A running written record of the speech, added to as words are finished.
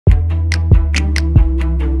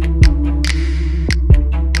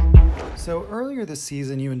earlier this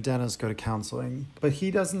season, you and Dennis go to counseling, but he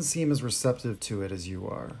doesn't seem as receptive to it as you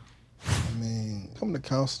are. I mean, coming to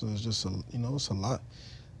counseling is just, it's a lot.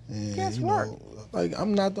 And, Yes, work. Like,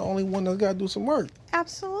 I'm not the only one that's got to do some work.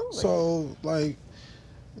 Absolutely. So, like,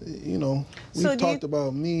 we've talked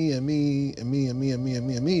about me for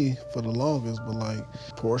the longest, but, like,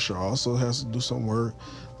 Porsha also has to do some work.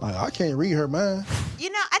 Like, I can't read her mind.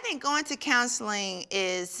 I think going to counseling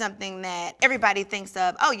is something that everybody thinks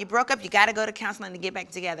of. Oh, you broke up, you got to go to counseling to get back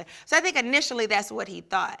together. So I think initially that's what he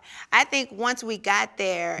thought. I think once we got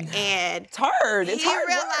there and it's hard. It's hard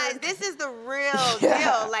he realized work. this is the real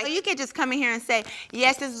deal. Like, you can't just come in here and say,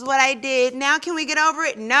 yes, this is what I did. Now can we get over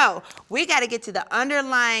it? No. We got to get to the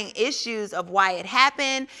underlying issues of why it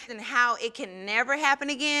happened and how it can never happen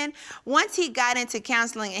again. Once he got into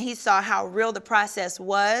counseling and he saw how real the process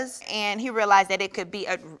was, and he realized that it could be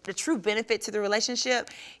a true benefit to the relationship,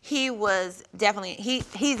 he was definitely,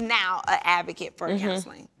 he's now an advocate for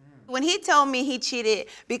counseling. When he told me he cheated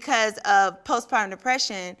because of postpartum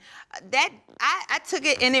depression, I took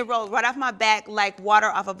it and it rolled right off my back like water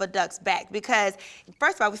off of a duck's back, because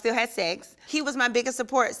first of all, we still had sex. He was my biggest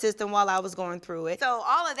support system while I was going through it. So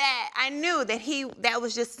all of that, I knew that that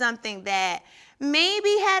was just something that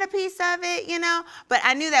maybe had a piece of it, but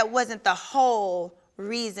I knew that wasn't the whole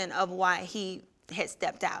reason of why he had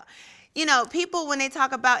stepped out. People, when they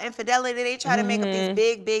talk about infidelity, they try to make up these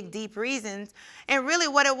big, deep reasons. And really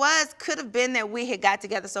what it was could have been that we had got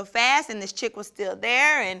together so fast and this chick was still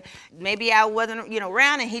there and maybe I wasn't,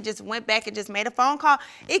 around, and he just went back and just made a phone call.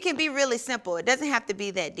 It can be really simple. It doesn't have to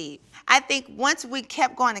be that deep. I think once we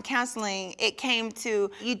kept going to counseling, it came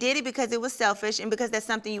to, you did it because it was selfish and because that's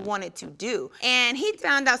something you wanted to do. And he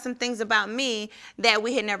found out some things about me that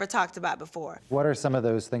we had never talked about before. What are some of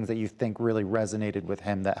those things that you think really resonated with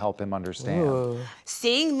him that helped him understand? Ooh.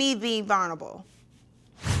 Seeing me being vulnerable.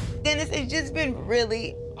 Dennis, it's just been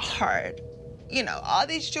really hard. All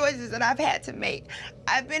these choices that I've had to make,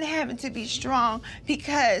 I've been having to be strong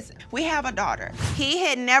because we have a daughter. He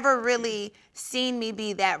had never really seen me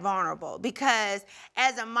be that vulnerable because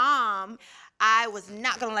as a mom, I was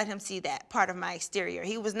not gonna let him see that part of my exterior.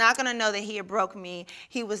 He was not gonna know that he had broke me.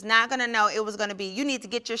 He was not gonna know it was gonna be, you need to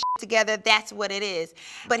get your shit together, that's what it is.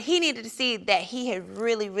 But he needed to see that he had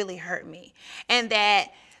really, really hurt me. And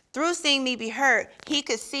that through seeing me be hurt, he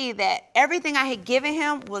could see that everything I had given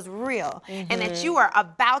him was real and that you are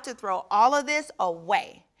about to throw all of this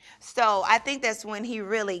away. So I think that's when he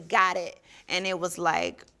really got it. And it was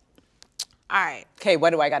like, all right. Okay, what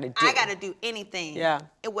do I gotta do? I gotta do anything. Yeah.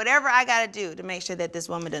 Whatever I gotta do to make sure that this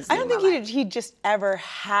woman doesn't. I don't think he just ever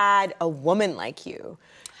had a woman like you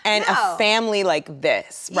and a family like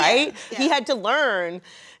this, right? Yeah. He had to learn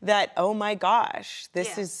that, oh my gosh,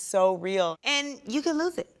 this is so real. And you can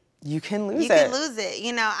lose it. You can lose it. You can lose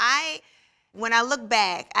it. When I look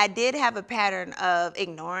back, I did have a pattern of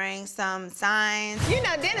ignoring some signs.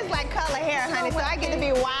 Dennis like color hair, honey, so I get to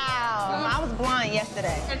be wild. I was blonde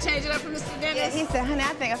yesterday. I changed it up from Mr. Dennis. Yeah, he said, honey,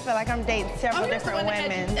 I feel like I'm dating several different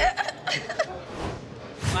women.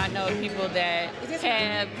 I know people that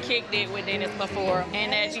have kicked it with Dennis before,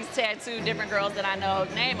 and that she's tattooed different girls that I know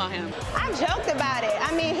name on him. I joked about it.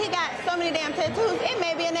 I mean, he got so many damn tattoos, it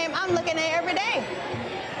may be a name I'm looking at every day.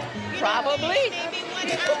 Probably.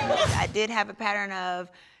 I did have a pattern of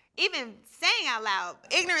even saying out loud,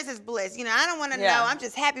 ignorance is bliss. I don't want to know. I'm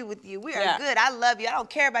just happy with you. We are good. I love you. I don't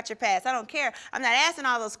care about your past. I don't care. I'm not asking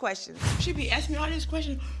all those questions. She be asking me all these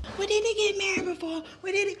questions. When did he get married before?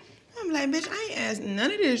 When did he? I'm like, bitch, I ain't asked none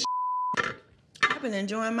of this. I've been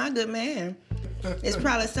enjoying my good man. It's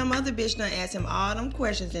probably some other bitch done asked him all them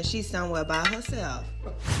questions and she's somewhere by herself.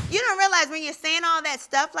 You don't realize when you're saying all that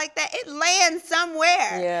stuff like that, it lands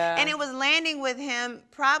somewhere. Yeah. And it was landing with him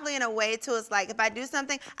probably in a way to, it's like, if I do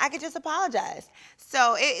something, I could just apologize.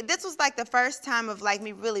 So this was like the first time of like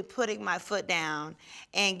me really putting my foot down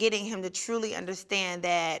and getting him to truly understand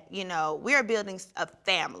that, we are building a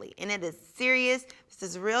family and it is serious, this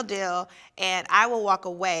is a real deal, and I will walk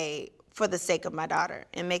away for the sake of my daughter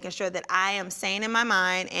and making sure that I am sane in my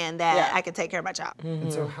mind and that I can take care of my child.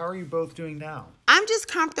 And so how are you both doing now? I'm just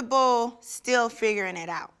comfortable still figuring it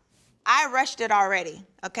out. I rushed it already,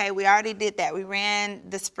 okay? We already did that. We ran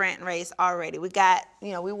the sprint race already. We got,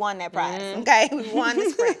 we won that prize, okay? We won the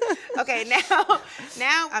sprint. Okay,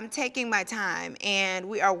 now I'm taking my time and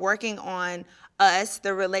we are working on us,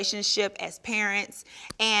 the relationship as parents,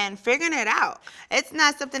 and figuring it out. It's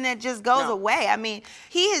not something that just goes away. I mean,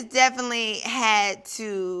 he has definitely had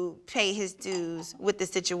to pay his dues with the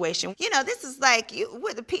situation. You know, this is like,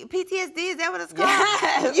 what, the PTSD, is that what it's called?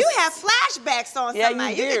 Yes. You have flashbacks on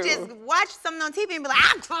somebody. You could just watch something on TV and be like,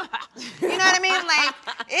 you know what I mean? Like,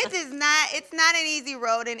 it's not an easy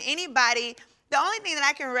road, and anybody, the only thing that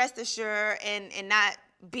I can rest assured and not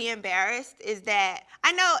be embarrassed is that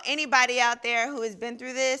I know anybody out there who has been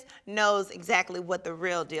through this knows exactly what the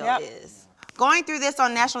real deal is. Going through this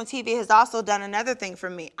on national TV has also done another thing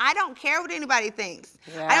for me. I don't care what anybody thinks.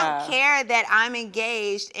 Yeah. I don't care that I'm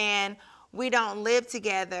engaged and we don't live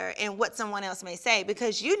together and what someone else may say,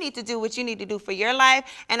 because you need to do what you need to do for your life,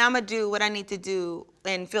 and I'm gonna do what I need to do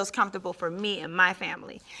and feels comfortable for me and my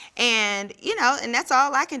family. And, you know, and that's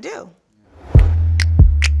all I can do.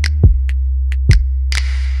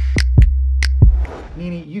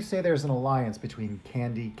 Nene, you say there's an alliance between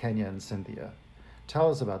Kandi, Kenya, and Cynthia. Tell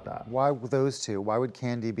us about that. Why those two? Why would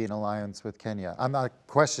Kandi be in alliance with Kenya? I'm not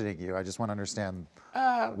questioning you. I just want to understand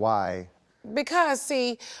why. Because,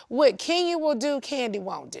 see, what Kenya will do, Kandi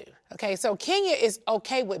won't do. Okay, so Kenya is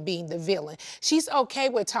okay with being the villain. She's okay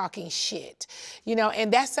with talking shit, you know,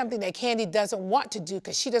 and that's something that Kandi doesn't want to do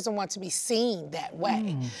because she doesn't want to be seen that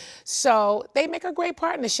way. So they make a great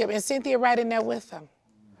partnership, and Cynthia right in there with them.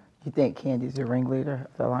 You think Kandi's the ringleader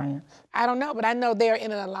of the alliance? I don't know, but I know they're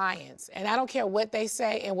in an alliance, and I don't care what they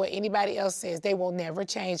say and what anybody else says. They will never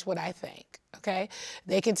change what I think, okay?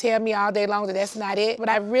 They can tell me all day long that that's not it, but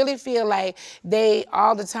I really feel like they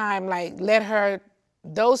all the time, like,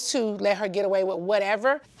 those two let her get away with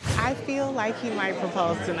whatever. I feel like he might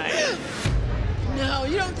propose tonight. No,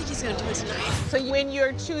 you don't think he's gonna do it tonight? So when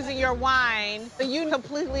you're choosing your wine, you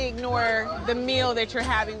completely ignore the meal that you're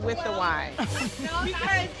having with the wine. No,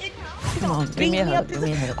 because it... Come on, give me a hug, give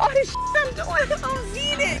me a hug. All this I'm doing, I don't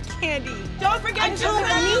need it, Kandi. Don't forget I don't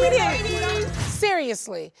need it.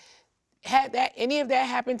 Seriously, had any of that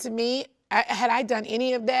happened to me, had I done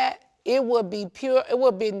any of that, it would be pure, it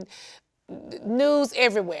would be news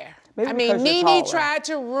everywhere. Maybe I mean, because you're Nene taller. tried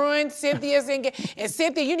to ruin Cynthia's engagement. And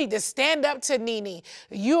Cynthia, you need to stand up to Nene.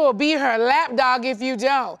 You'll be her lapdog if you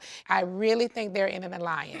don't. I really think they're in an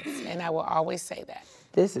alliance, and I will always say that.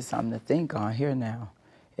 This is something to think on here now.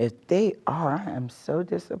 If they are, I am so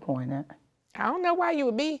disappointed. I don't know why you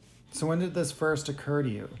would be. So when did this first occur to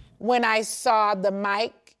you? When I saw the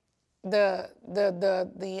mic, the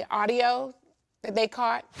audio that they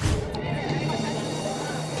caught.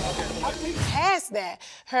 Past that,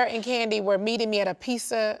 her and Kandi were meeting me at a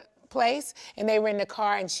pizza place, and they were in the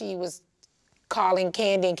car, and she was calling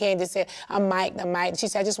Kandi, and Kandi said, I'm Mike. And she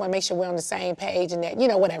said, I just want to make sure we're on the same page, and that, you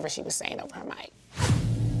know, whatever she was saying over her mic.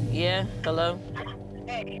 Yeah, hello?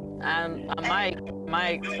 Hey. I'm Mike.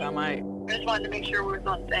 Mike. I just wanted to make sure we were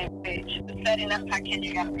on the same page. Just setting up how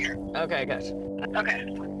Kenya got here. Okay, gotcha. Okay.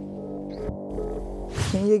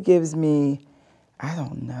 Kenya gives me, I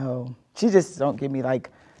don't know. She just don't give me like,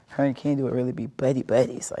 her and Kandi would really be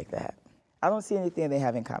buddies like that. I don't see anything they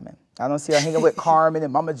have in common. I don't see her hanging with Carmen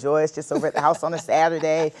and Mama Joyce just over at the house on a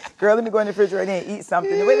Saturday. Girl, let me go in the refrigerator and eat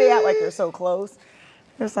something. The way they act like they're so close,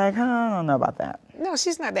 it's like, I don't know about that. No,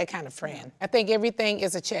 she's not that kind of friend. I think everything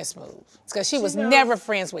is a chess move. Because she was never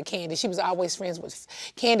friends with Kandi. She was always friends with,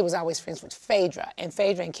 Kandi was always friends with Phaedra, and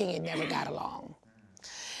Phaedra and Kenya never got along.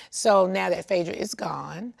 So now that Phaedra is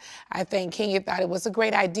gone, I think Kenya thought it was a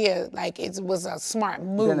great idea. Like, it was a smart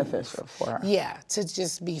move. Beneficial for her. Yeah, to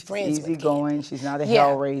just be friends with Kandi. Easygoing, she's not a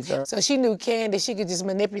hellraiser. So she knew Kandi, she could just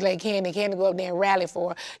manipulate Kandi go up there and rally for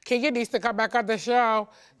her. Kenya needs to come back on the show.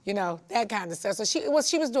 You know, that kind of stuff. So she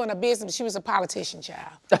was doing a business. She was a politician,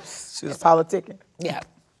 child. She was politicking. Yeah,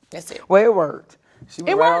 that's it. Well, it worked. She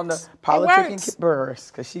was right on the politicking It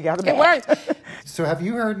Burruss, because she got a It man. worked. So have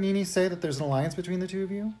you heard Nene say that there's an alliance between the two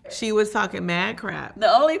of you? She was talking mad crap. The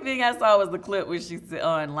only thing I saw was the clip where she said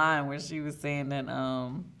online where she was saying that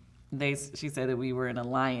she said that we were in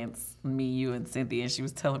alliance, me, you, and Cynthia, and she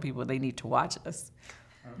was telling people they need to watch us.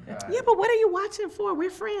 Okay. Yeah, but what are you watching for?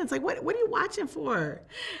 We're friends. Like, what are you watching for?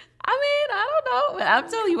 I mean, I don't know. I'm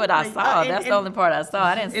telling you what I saw. That's the only part I saw.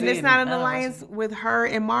 I didn't see And it's not an alliance with her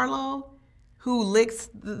and Marlo, who licks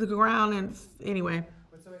the ground and anyway.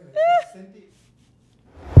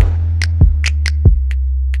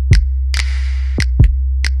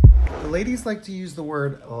 The ladies like to use the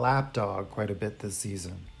word lapdog quite a bit this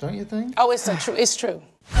season, don't you think? Oh, it's so true. It's true.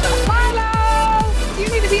 Marlo, you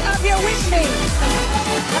need to be up here with me.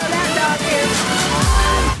 Her lapdog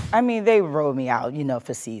is. I mean, they rolled me out, you know,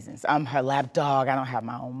 for seasons. I'm her lap dog. I don't have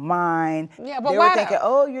my own mind. Yeah, but they why were thinking,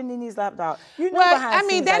 oh, you're Nene's lap dog. You know, well, behind I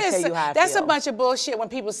mean, scenes, I tell you how I that's feel. a bunch of bullshit when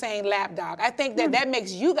people saying lap dog. I think that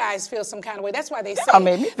makes you guys feel some kind of way. That's why they say don't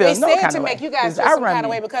make me feel they no said kind to of make way, you guys 'cause feel I some run kind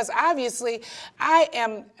of me. way because obviously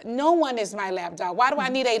no one is my lap dog. Why do I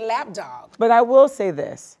need a lap dog? But I will say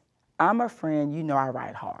this. I'm a friend. You know I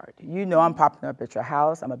ride hard. You know I'm popping up at your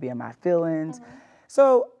house. I'm going to be in my feelings.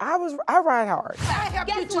 So I ride hard. I help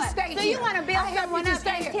you to stay So here. you want to build someone up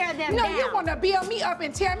and tear them no, down? No, you want to build me up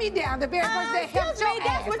and tear me down. The very person that helped your That's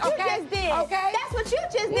ass, what you okay? just did. Okay? That's what you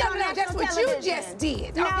just did on No, national that's what television. you just did,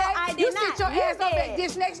 okay? No, I did you not. sit your You ass over did. at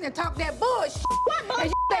Dish Nation and talk that bullshit. What bullshit And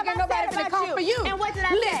you think have I ain't nobody said gonna about come you? for you. And what did I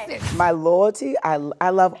say? Listen. My loyalty, I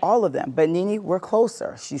love all of them. But Nene, we're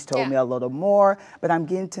closer. She's told me a little more, but I'm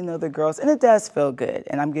getting to know the girls, and it does feel good.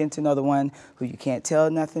 And I'm getting to know the one who you can't tell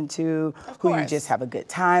nothing to, who you just have a good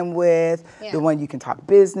time with, the one you can talk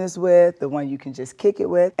business with, the one you can just kick it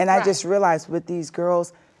with. And I just realized with these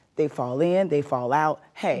girls, they fall in, they fall out.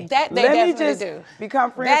 Hey, that they let me definitely just do.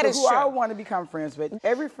 become friends That with is who I true. want to become friends with.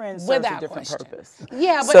 Every friend serves Without a different question. purpose.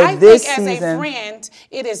 Yeah, but So I this think as season, a friend,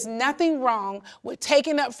 it is nothing wrong with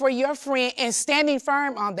taking up for your friend and standing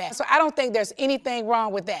firm on that. So I don't think there's anything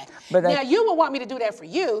wrong with that. But now, you would want me to do that for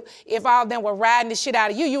you if all of them were riding the shit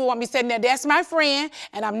out of you. You would want me sitting there, that's my friend,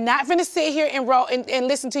 and I'm not finna sit here and roll and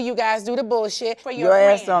listen to you guys do the bullshit for your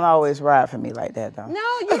friend. ass don't always ride for me like that, though. No,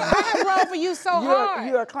 I have rolled for you so hard.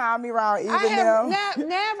 You'll clown me around even I have them.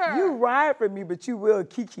 never. You ride for me, but you will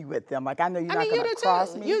kiki with them. Like, I know you're not you going do to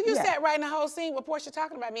cross too. me. You sat right in the whole scene with Porsha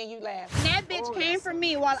talking about me and you laughed. That bitch came for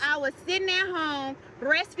me while I was sitting at home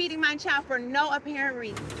breastfeeding my child for no apparent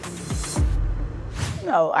reason.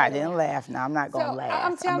 No, I didn't laugh. Now, I'm not going to So, laugh.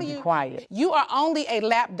 I'm telling you, be quiet. You are only a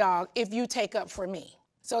lap dog if you take up for me.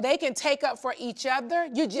 So they can take up for each other.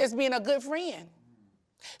 You're just being a good friend.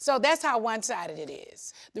 So that's how one-sided it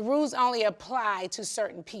is. The rules only apply to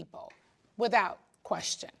certain people, without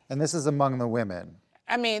question. And this is among the women.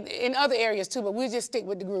 I mean, in other areas too, but we'll just stick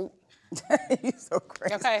with the group. You're so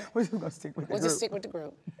crazy. Okay? We're just going to stick with the We'll group. just stick with the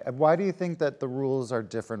group. And why do you think that the rules are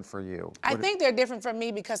different for you? I think they're different from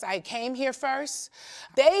me because I came here first.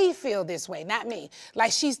 They feel this way, not me.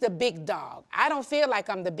 Like she's the big dog. I don't feel like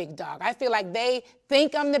I'm the big dog. I feel like they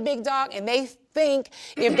think I'm the big dog and they think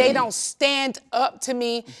if they don't stand up to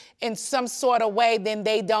me in some sort of way, then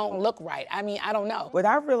they don't look right. I mean, I don't know. What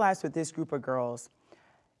I've realized with this group of girls,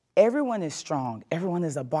 everyone is strong. Everyone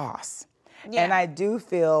is a boss. Yeah. And I do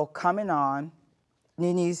feel coming on,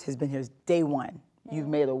 Nene's has been here day one. You've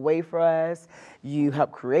made a way for us. You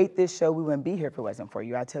helped create this show. We wouldn't be here if it wasn't for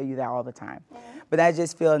you. I tell you that all the time. But I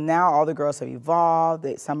just feel now all the girls have evolved.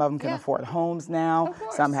 That some of them can afford homes now.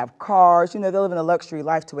 Some have cars. You know, they live in a luxury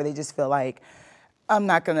life to where they just feel like,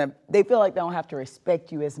 they feel like they don't have to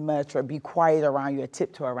respect you as much or be quiet around you or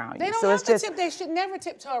tiptoe around you. They don't have to tip. They should never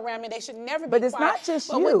tiptoe around me. They should never be But it's quiet. not just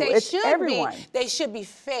but you. What they It's should everyone. They should be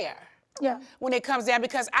fair. Yeah. When it comes down,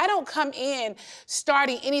 because I don't come in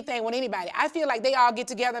starting anything with anybody. I feel like they all get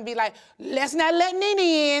together and be like, let's not let Nene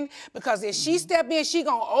in, because if she step in, she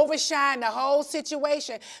gonna overshine the whole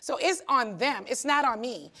situation. So it's on them, it's not on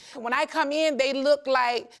me. When I come in, they look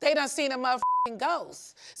like they done seen a motherfucking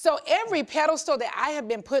ghost. So every pedestal that I have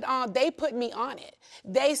been put on, they put me on it.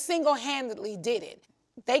 They single-handedly did it.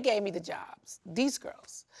 They gave me the jobs, these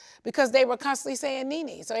girls, because they were constantly saying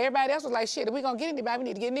Nene. So everybody else was like, shit, if we gonna get anybody, we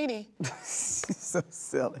need to get Nene. So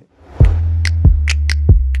silly.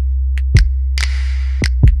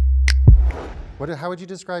 How would you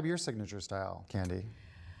describe your signature style, Kandi?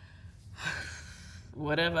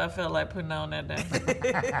 Whatever I felt like putting on that day.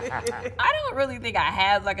 I don't really think I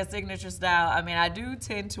have like a signature style. I mean, I do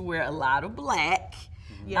tend to wear a lot of black.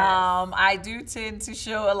 Yes. I do tend to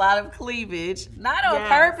show a lot of cleavage, not on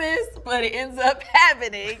purpose, but it ends up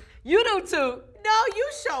happening. You do too. No, you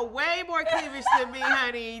show way more cleavage than me,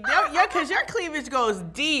 honey. Because your cleavage goes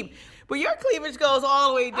deep. But your cleavage goes all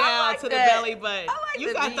the way down to the belly button.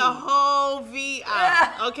 You got the whole V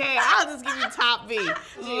out. Okay, I'll just give you top V.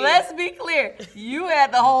 Let's be clear. You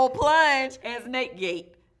had the whole plunge as Nate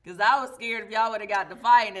Gate. Because I was scared if y'all would have got to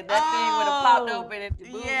fighting and that thing would have popped open and the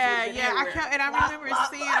boobs Yeah. I remember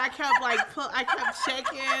seeing, I kept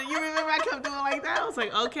checking. You remember I kept doing like that? I was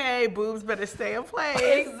like, okay, boobs better stay in place.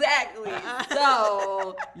 Exactly.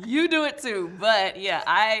 So you do it too. But yeah,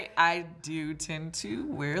 I do tend to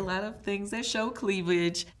wear a lot of things that show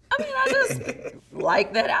cleavage. I mean, I just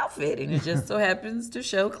like that outfit, and it just so happens to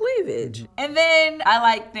show cleavage. And then I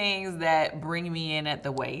like things that bring me in at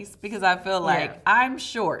the waist, because I feel like I'm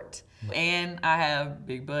short. And I have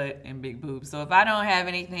big butt and big boobs. So if I don't have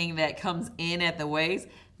anything that comes in at the waist,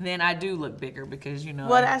 then I do look bigger because, you know.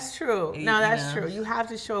 Well, that's true. No, that's know. true. You have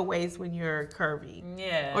to show a waist when you're curvy.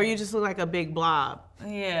 Yeah. Or you just look like a big blob.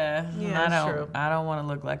 Yeah. Yeah, that's true. I don't want to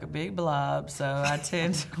look like a big blob, so I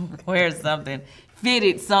tend to wear something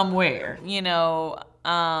fitted somewhere, you know.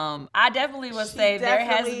 I definitely would say there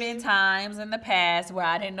has been times in the past where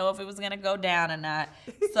I didn't know if it was gonna go down or not,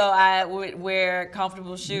 so I would wear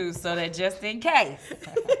comfortable shoes so that just in case,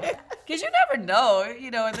 because you never know, you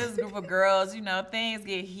know, in this group of girls, you know, things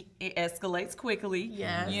it escalates quickly.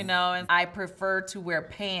 Yes. You know, and I prefer to wear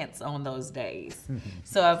pants on those days.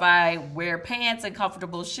 So if I wear pants and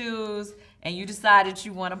comfortable shoes, and you decide that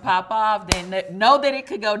you want to pop off, then know that it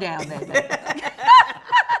could go down that day.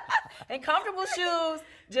 And comfortable shoes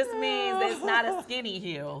just means that it's not a skinny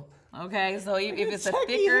heel. Okay, so if it's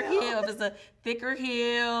a thicker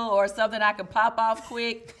heel, or something I can pop off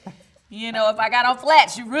quick, you know, if I got on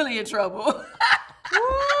flats, you're really in trouble.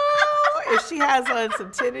 If she has on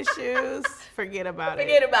some tennis shoes, forget about it.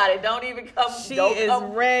 Forget about it. Don't even come. She is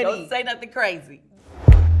ready. Don't say nothing crazy.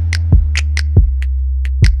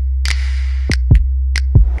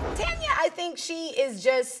 Tanya, I think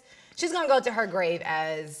she's gonna go to her grave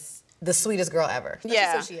as the sweetest girl ever.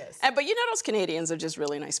 Yeah, That's who she is. But you know, those Canadians are just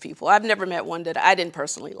really nice people. I've never met one that I didn't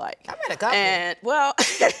personally like. I met a couple. And well,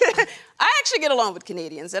 I actually get along with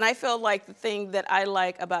Canadians, and I feel like the thing that I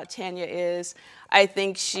like about Tanya is I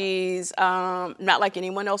think she's not like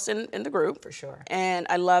anyone else in the group. For sure. And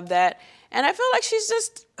I love that. And I feel like she's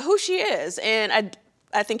just who she is. And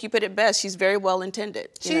I think you put it best. She's very well intended.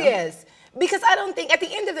 She is. Because I don't think, at the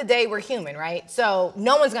end of the day, we're human, right? So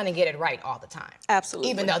no one's gonna get it right all the time. Absolutely.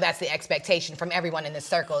 Even though that's the expectation from everyone in this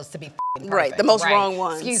circle is to be perfect, right, the most right? wrong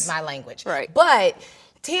ones. Excuse my language. Right. But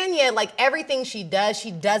Tanya, like everything she does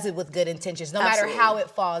it with good intentions, no matter how it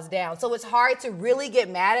falls down. So it's hard to really get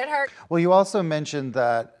mad at her. Well, you also mentioned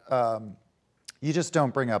that you just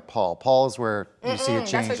don't bring up Paul. Paul is where you see a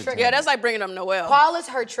change. Yeah, that's like bringing up Noelle. Paul is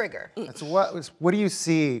her trigger. So what do you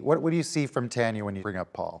see? What do you see from Tanya when you bring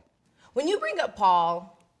up Paul? When you bring up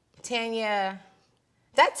Paul, Tanya,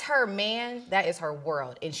 that's her man, that is her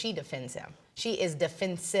world, and she defends him. She is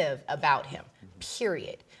defensive about him,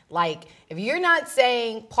 period. Like, if you're not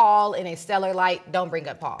saying Paul in a stellar light, don't bring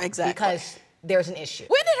up Paul. Exactly. Because there's an issue.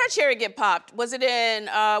 When did her cherry get popped? Was it in,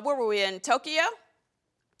 where were we, in Tokyo?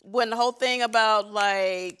 When the whole thing about,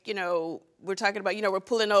 like, you know, we're talking about, you know, we're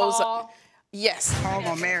pulling those. Paul. Yes. Paul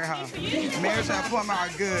gonna marry her. Marriage her for my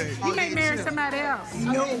good. You may marry somebody else.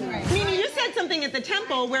 No. Nene, you said something at the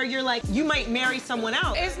temple where you're like, you might marry someone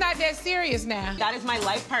else. It's not that serious now. That is my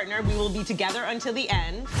life partner. We will be together until the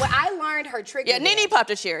end. When I learned her trigger. Yeah, Nene popped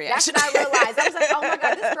a cherry. That's when I realized. I was like, oh my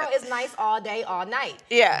God, this girl is nice all day, all night.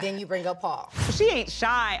 Yeah. Then you bring up Paul. She ain't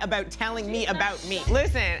shy about telling me about me.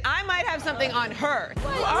 Listen, I might have something on her.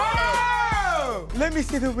 Oh! Let me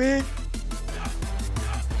see the wig.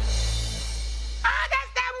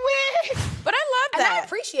 But I love that. And I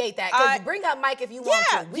appreciate that, because bring up Mike if you want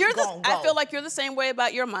to. I feel like you're the same way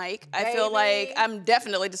about your mic. I feel like I'm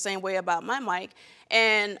definitely the same way about my mic.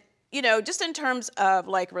 And, you know, just in terms of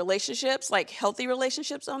like relationships, like healthy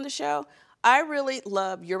relationships on the show, I really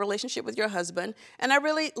love your relationship with your husband. And I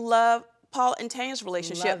really love Paul and Tanya's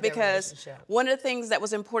relationship, because one of the things that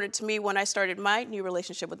was important to me when I started my new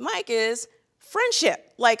relationship with Mike is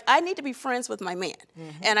friendship. Like, I need to be friends with my man.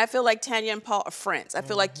 And I feel like Tanya and Paul are friends. I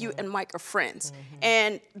feel like you and Mike are friends.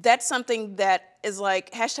 And that's something that is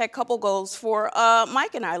like #couple goals for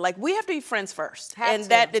Mike and I. Like, we have to be friends first. And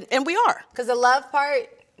we are. Because the love part,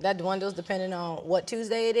 that dwindles depending on what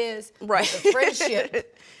Tuesday it is. Right. But the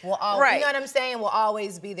friendship will always, you know what I'm saying, will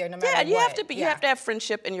always be there no matter what. You have to have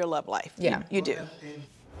friendship in your love life. Yeah. You do.